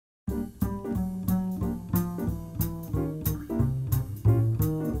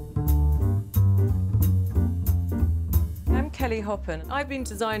Ellie Hoppen. I've been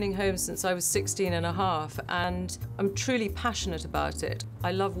designing homes since I was 16 and a half, and I'm truly passionate about it.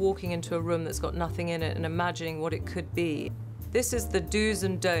 I love walking into a room that's got nothing in it and imagining what it could be. This is the do's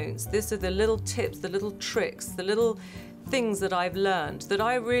and don'ts. These are the little tips, the little tricks, the little things that I've learned that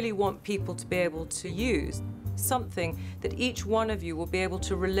I really want people to be able to use. Something that each one of you will be able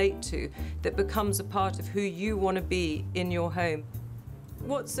to relate to, that becomes a part of who you want to be in your home.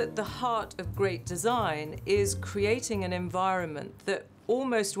 What's at the heart of great design is creating an environment that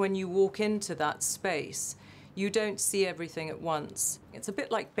almost when you walk into that space, you don't see everything at once. It's a bit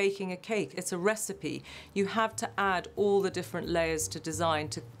like baking a cake. It's a recipe. You have to add all the different layers to design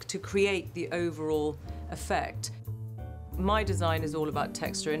to create the overall effect. My design is all about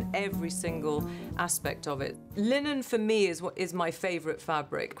texture in every single aspect of it. Linen for me is my favorite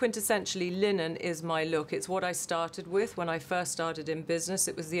fabric. Quintessentially, linen is my look. It's what I started with when I first started in business.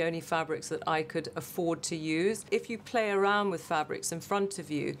 It was the only fabrics that I could afford to use. If you play around with fabrics in front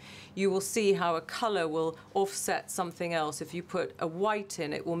of you, you will see how a color will offset something else. If you put a white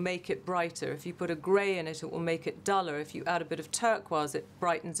in, it will make it brighter. If you put a gray in it, it will make it duller. If you add a bit of turquoise, it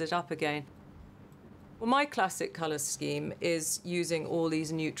brightens it up again. Well, my classic colour scheme is using all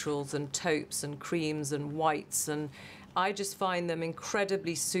these neutrals and taupes and creams and whites, and I just find them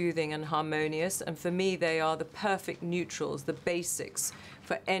incredibly soothing and harmonious, and for me they are the perfect neutrals, the basics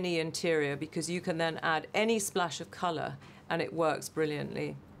for any interior, because you can then add any splash of colour and it works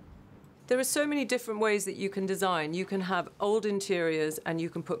brilliantly. There are so many different ways that you can design. You can have old interiors and you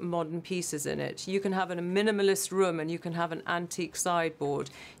can put modern pieces in it. You can have a minimalist room and you can have an antique sideboard.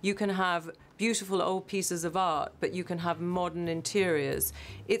 You can have beautiful old pieces of art, but you can have modern interiors.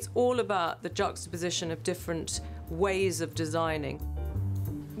 It's all about the juxtaposition of different ways of designing.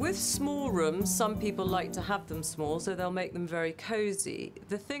 With small rooms, some people like to have them small, so they'll make them very cozy.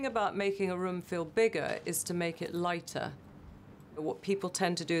 The thing about making a room feel bigger is to make it lighter. What people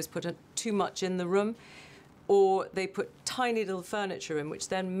tend to do is put too much in the room, or they put tiny little furniture in, which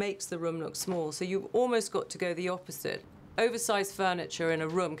then makes the room look small. So you've almost got to go the opposite. Oversized furniture in a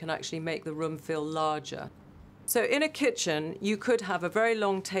room can actually make the room feel larger. So in a kitchen, you could have a very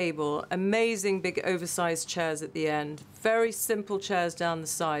long table, amazing big oversized chairs at the end, very simple chairs down the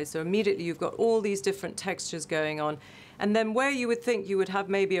side. So immediately you've got all these different textures going on. And then where you would think you would have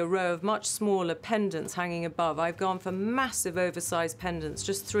maybe a row of much smaller pendants hanging above, I've gone for massive oversized pendants,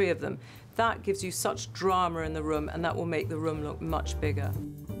 just 3 of them. That gives you such drama in the room, and that will make the room look much bigger.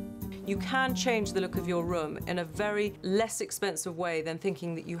 You can change the look of your room in a very less expensive way than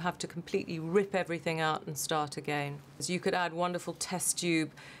thinking that you have to completely rip everything out and start again. You could add wonderful test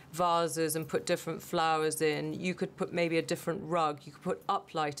tube vases and put different flowers in. You could put maybe a different rug. You could put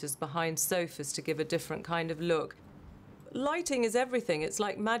uplighters behind sofas to give a different kind of look. Lighting is everything. It's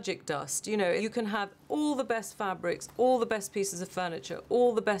like magic dust. You know, you can have all the best fabrics, all the best pieces of furniture,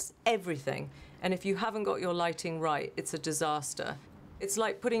 all the best everything. And if you haven't got your lighting right, it's a disaster. It's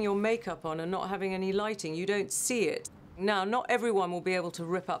like putting your makeup on and not having any lighting. You don't see it. Now, not everyone will be able to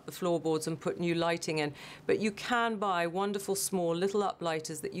rip up the floorboards and put new lighting in, but you can buy wonderful small little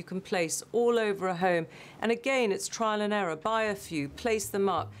uplighters that you can place all over a home. And again, it's trial and error. Buy a few, place them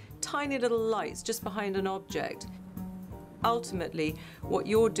up. Tiny little lights just behind an object. Ultimately, what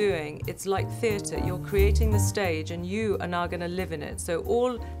you're doing, it's like theatre. You're creating the stage and you are now going to live in it. So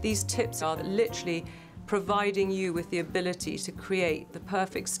all these tips are literally providing you with the ability to create the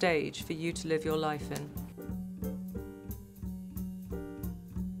perfect stage for you to live your life in.